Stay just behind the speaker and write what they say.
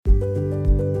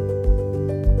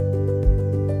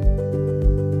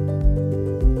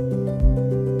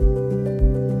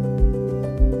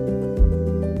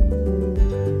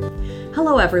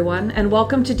everyone, and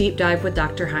welcome to Deep Dive with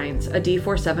Dr. Hinz, a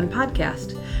D47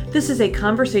 podcast. This is a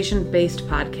conversation-based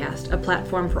podcast, a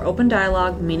platform for open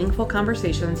dialogue, meaningful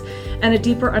conversations, and a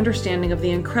deeper understanding of the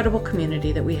incredible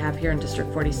community that we have here in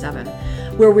District 47,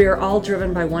 where we are all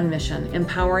driven by one mission,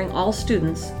 empowering all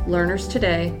students, learners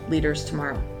today, leaders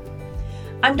tomorrow.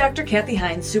 I'm Dr. Kathy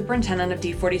Hinz, Superintendent of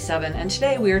D47, and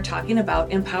today we are talking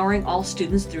about empowering all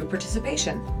students through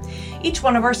participation. Each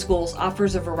one of our schools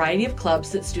offers a variety of clubs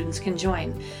that students can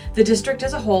join. The district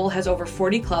as a whole has over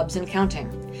 40 clubs and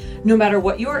counting. No matter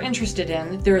what you are interested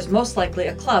in, there is most likely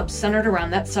a club centered around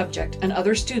that subject and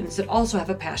other students that also have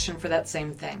a passion for that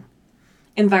same thing.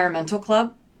 Environmental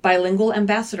club, bilingual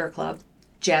ambassador club,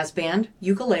 jazz band,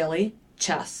 ukulele,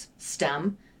 chess,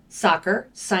 STEM, soccer,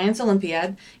 science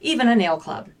olympiad, even a nail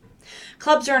club.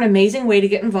 Clubs are an amazing way to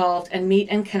get involved and meet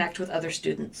and connect with other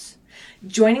students.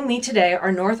 Joining me today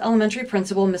are North Elementary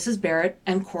Principal Mrs. Barrett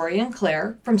and Corey and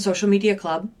Claire from Social Media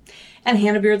Club, and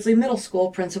Hannah Beardsley Middle School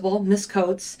Principal Miss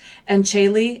Coates and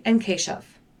Chaylee and Keshav.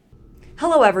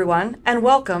 Hello everyone, and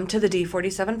welcome to the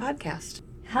D47 podcast.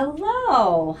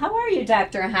 Hello. How are you,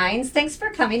 Dr. Hinz? Thanks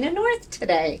for coming to North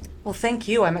today. Well, thank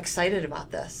you. I'm excited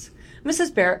about this.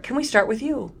 Mrs. Barrett, can we start with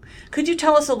you? Could you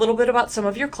tell us a little bit about some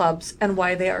of your clubs and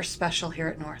why they are special here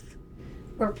at North?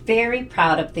 We're very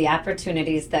proud of the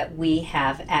opportunities that we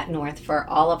have at North for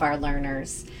all of our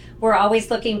learners. We're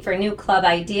always looking for new club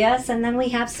ideas, and then we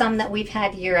have some that we've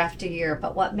had year after year.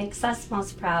 But what makes us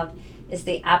most proud is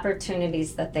the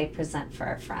opportunities that they present for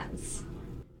our friends.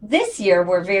 This year,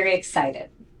 we're very excited.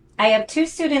 I have two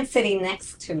students sitting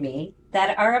next to me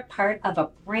that are a part of a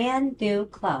brand new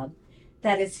club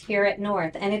that is here at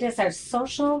North, and it is our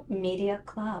Social Media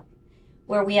Club,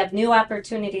 where we have new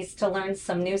opportunities to learn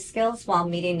some new skills while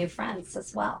meeting new friends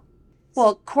as well.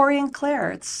 Well, Corey and Claire,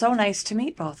 it's so nice to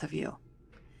meet both of you.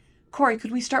 Corey,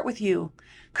 could we start with you?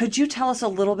 Could you tell us a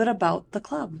little bit about the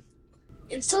club?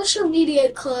 In Social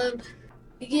Media Club,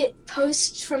 we get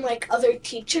posts from other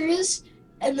teachers,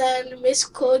 and then Miss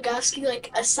Kolagowski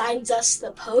assigns us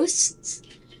the posts,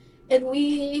 and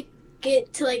we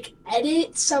get to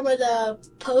edit some of the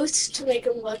posts to make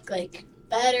them look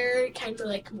better, kind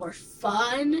of more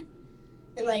fun,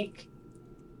 and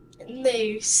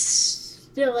they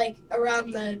still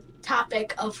around the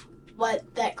topic of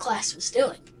what that class was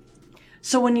doing.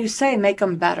 So when you say make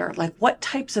them better, what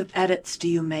types of edits do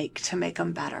you make to make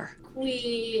them better?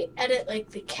 We edit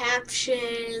the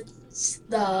captions,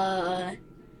 the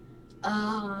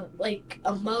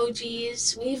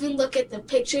emojis. We even look at the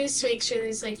pictures to make sure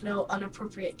there's no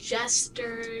inappropriate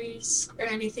gestures or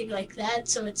anything like that,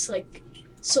 so it's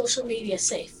social media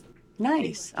safe.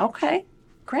 Nice. Okay.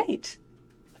 Great.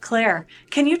 Claire,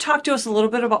 can you talk to us a little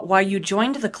bit about why you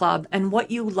joined the club and what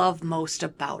you love most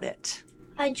about it?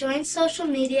 I joined Social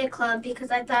Media Club because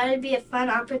I thought it'd be a fun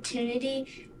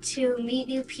opportunity to meet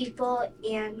new people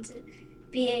and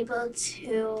be able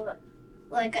to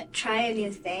try a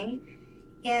new thing.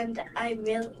 And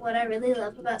what I really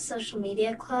love about Social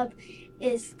Media Club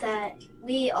is that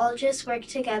we all just work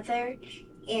together,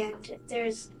 and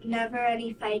there's never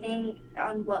any fighting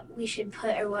on what we should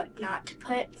put or what not to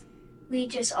put. We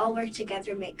just all work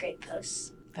together and make great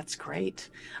posts. That's great.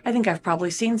 I think I've probably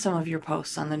seen some of your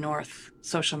posts on the North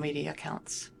social media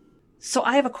accounts. So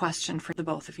I have a question for the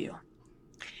both of you.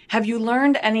 Have you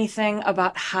learned anything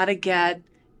about how to get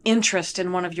interest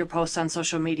in one of your posts on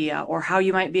social media, or how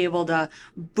you might be able to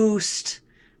boost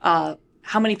how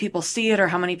many people see it or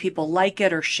how many people like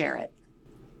it or share it?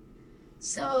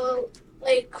 So,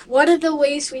 one of the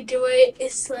ways we do it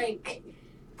is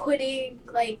putting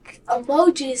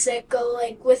emojis that go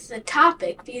with the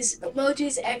topic, because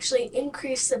emojis actually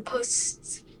increase the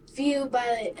post's view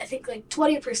by I think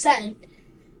 20%,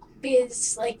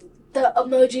 because the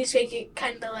emojis make it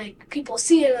kind of people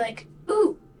see it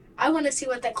ooh, I want to see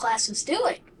what that class was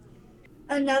doing.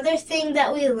 Another thing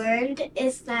that we learned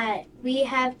is that we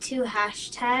have two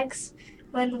hashtags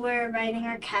when we're writing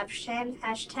our caption,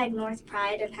 hashtag North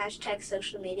Pride and hashtag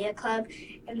Social Media Club,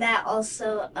 and that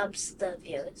also ups the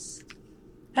views.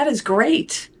 That is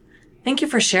great. Thank you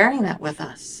for sharing that with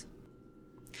us.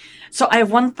 So I have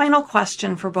one final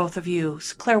question for both of you.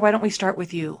 So Claire, why don't we start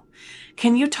with you?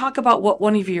 Can you talk about what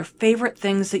one of your favorite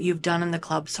things that you've done in the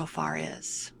club so far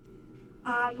is?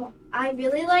 I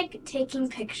really like taking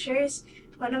pictures.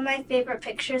 One of my favorite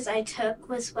pictures I took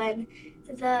was when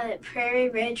the Prairie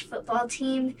Ridge football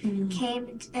team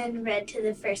came and read to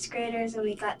the first graders, and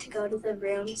we got to go to the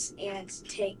rooms and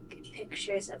take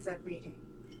pictures of them reading.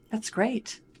 That's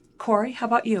great. Corey, how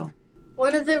about you?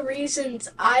 One of the reasons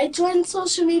I joined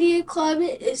Social Media Club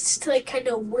is to kind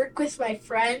of work with my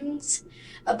friends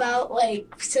about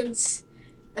since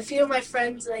a few of my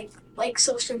friends like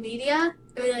social media,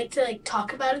 and we like to like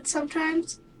talk about it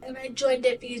sometimes. And I joined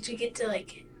it because we get to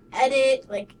like edit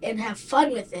and have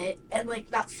fun with it and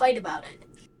like not fight about it.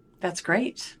 That's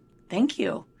great. Thank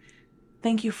you.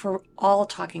 Thank you for all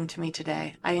talking to me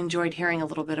today. I enjoyed hearing a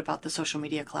little bit about the social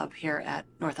media club here at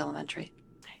North Elementary.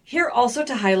 Here also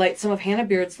to highlight some of Hannah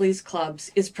Beardsley's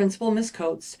clubs is Principal Miss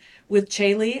Coates with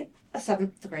Chaylee, a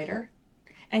 7th grader,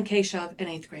 and Keshav, an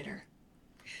 8th grader.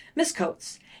 Miss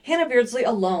Coates, Hannah Beardsley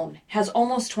alone has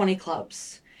almost 20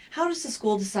 clubs. How does the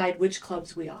school decide which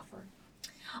clubs we offer?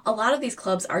 A lot of these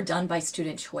clubs are done by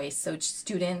student choice. So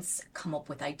students come up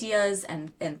with ideas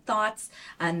and thoughts,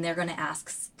 and they're going to ask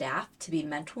staff to be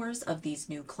mentors of these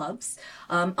new clubs.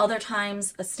 Other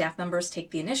times, staff members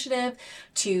take the initiative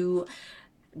to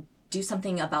do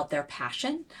something about their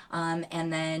passion,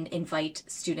 and then invite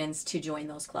students to join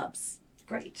those clubs.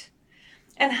 Great.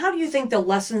 And how do you think the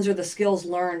lessons or the skills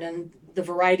learned and the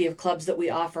variety of clubs that we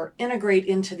offer integrate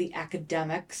into the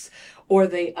academics or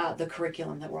the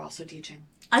curriculum that we're also teaching?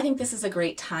 I think this is a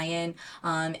great tie-in.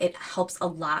 It helps a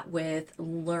lot with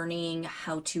learning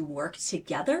how to work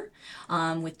together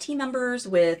with team members,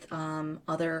 with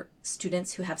other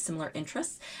students who have similar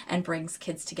interests, and brings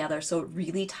kids together. So it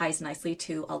really ties nicely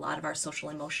to a lot of our social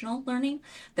emotional learning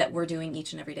that we're doing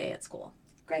each and every day at school.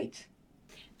 Great.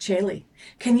 Chaylee,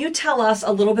 can you tell us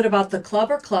a little bit about the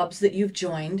club or clubs that you've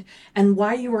joined and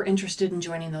why you were interested in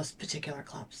joining those particular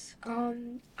clubs?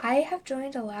 I have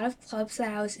joined a lot of clubs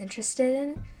that I was interested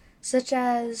in, such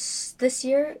as this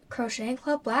year, Crocheting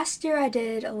Club. Last year I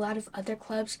did a lot of other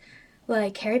clubs,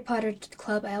 like Harry Potter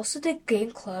Club. I also did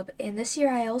Game Club, and this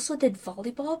year I also did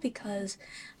volleyball because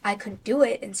I couldn't do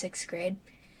it in 6th grade.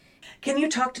 Can you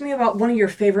talk to me about one of your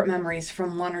favorite memories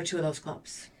from one or two of those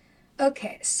clubs?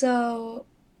 Okay, so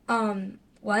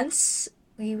once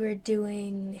we were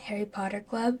doing Harry Potter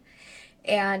Club,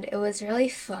 and it was really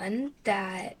fun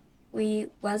that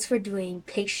once we're doing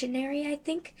Pictionary, I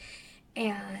think,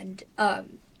 and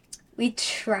we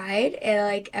tried, and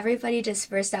like everybody just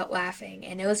burst out laughing,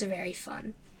 and it was very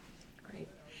fun. Great.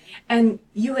 And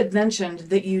you had mentioned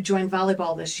that you joined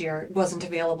volleyball this year. It wasn't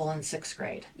available in 6th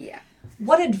grade. Yeah.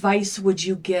 What advice would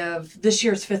you give this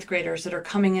year's 5th graders that are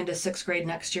coming into 6th grade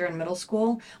next year in middle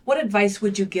school? What advice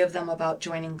would you give them about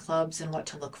joining clubs and what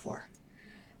to look for?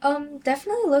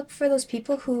 Definitely look for those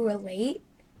people who relate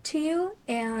to you,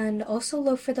 and also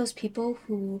look for those people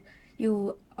who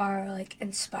you are like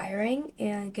inspiring,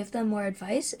 and give them more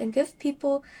advice, and give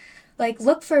people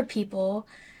look for people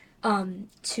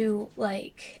to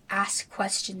like ask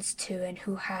questions to, and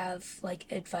who have like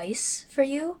advice for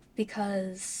you,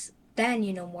 because then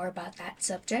you know more about that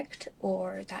subject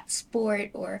or that sport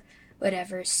or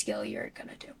whatever skill you're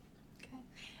gonna do. Okay.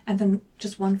 And then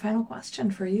just one final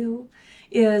question for you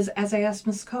is, as I asked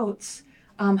Ms. Coates,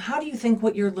 how do you think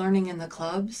what you're learning in the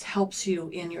clubs helps you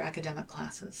in your academic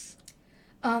classes?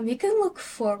 You can look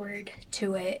forward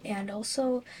to it, and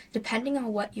also depending on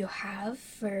what you have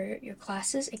for your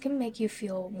classes, it can make you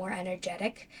feel more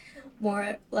energetic,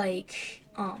 more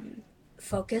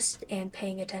focused and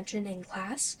paying attention in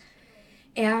class.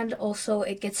 And also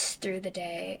it gets through the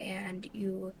day, and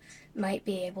you might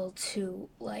be able to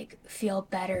feel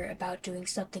better about doing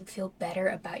something, feel better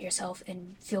about yourself,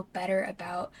 and feel better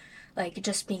about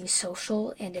just being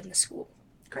social and in the school.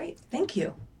 Great, thank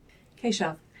you.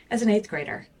 Keshav, as an 8th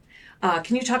grader,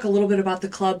 can you talk a little bit about the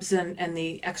clubs and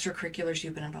the extracurriculars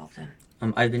you've been involved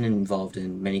in? I've been involved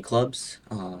in many clubs,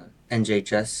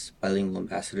 NJHS, Bilingual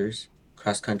Ambassadors,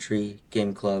 Cross Country,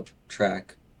 Game Club,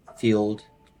 Track, Field,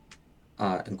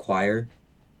 and Choir,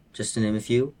 just to name a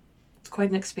few. It's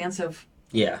quite an expansive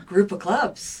group of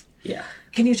clubs. Yeah.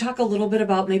 Can you talk a little bit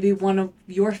about maybe one of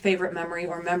your favorite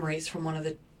memories from one of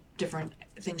the different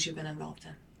things you've been involved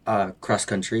in? Cross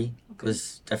Country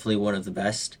was definitely one of the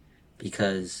best,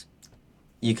 because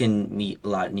you can meet a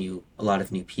lot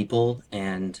of new people,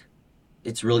 and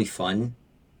it's really fun.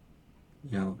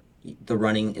 You know, the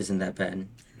running isn't that bad.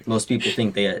 Most people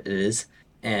think that it is.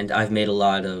 And I've made a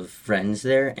lot of friends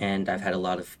there, and I've had a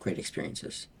lot of great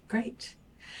experiences. Great.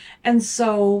 And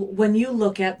so when you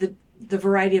look at the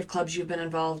variety of clubs you've been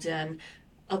involved in,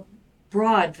 a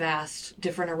broad, vast,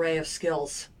 different array of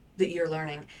skills that you're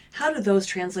learning, how do those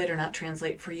translate or not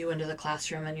translate for you into the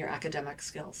classroom and your academic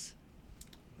skills?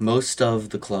 Most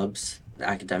of the clubs, the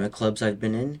academic clubs I've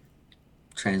been in,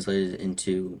 translated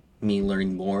into me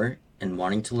learning more and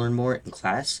wanting to learn more in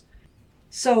class.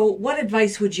 So what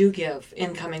advice would you give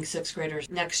incoming 6th graders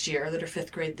next year that are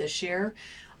 5th grade this year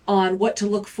on what to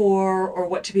look for or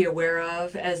what to be aware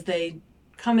of as they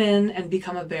come in and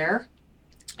become a bear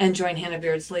and join Hannah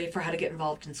Beardsley for how to get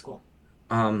involved in school?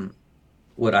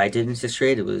 what I did in 6th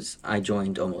grade, I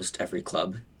joined almost every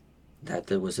club that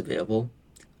there was available.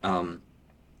 And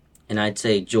I'd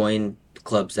say join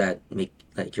clubs that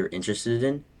you're interested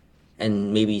in,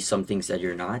 and maybe some things that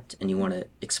you're not, and you want to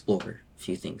explore a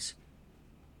few things.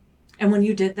 And when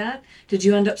you did that, did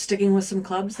you end up sticking with some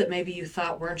clubs that maybe you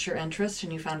thought weren't your interest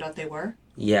and you found out they were?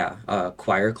 Yeah,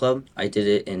 choir club. I did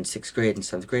it in 6th grade and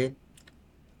 7th grade.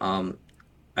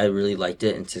 I really liked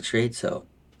it in 6th grade, so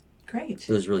great.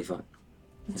 It was really fun.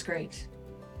 That's great.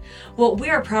 Well, we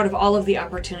are proud of all of the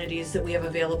opportunities that we have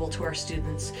available to our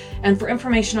students. And for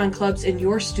information on clubs in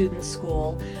your student's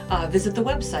school, visit the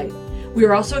website. We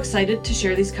are also excited to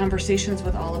share these conversations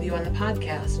with all of you on the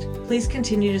podcast. Please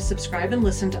continue to subscribe and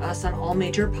listen to us on all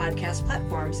major podcast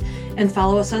platforms, and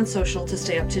follow us on social to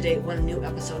stay up to date when new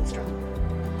episodes drop.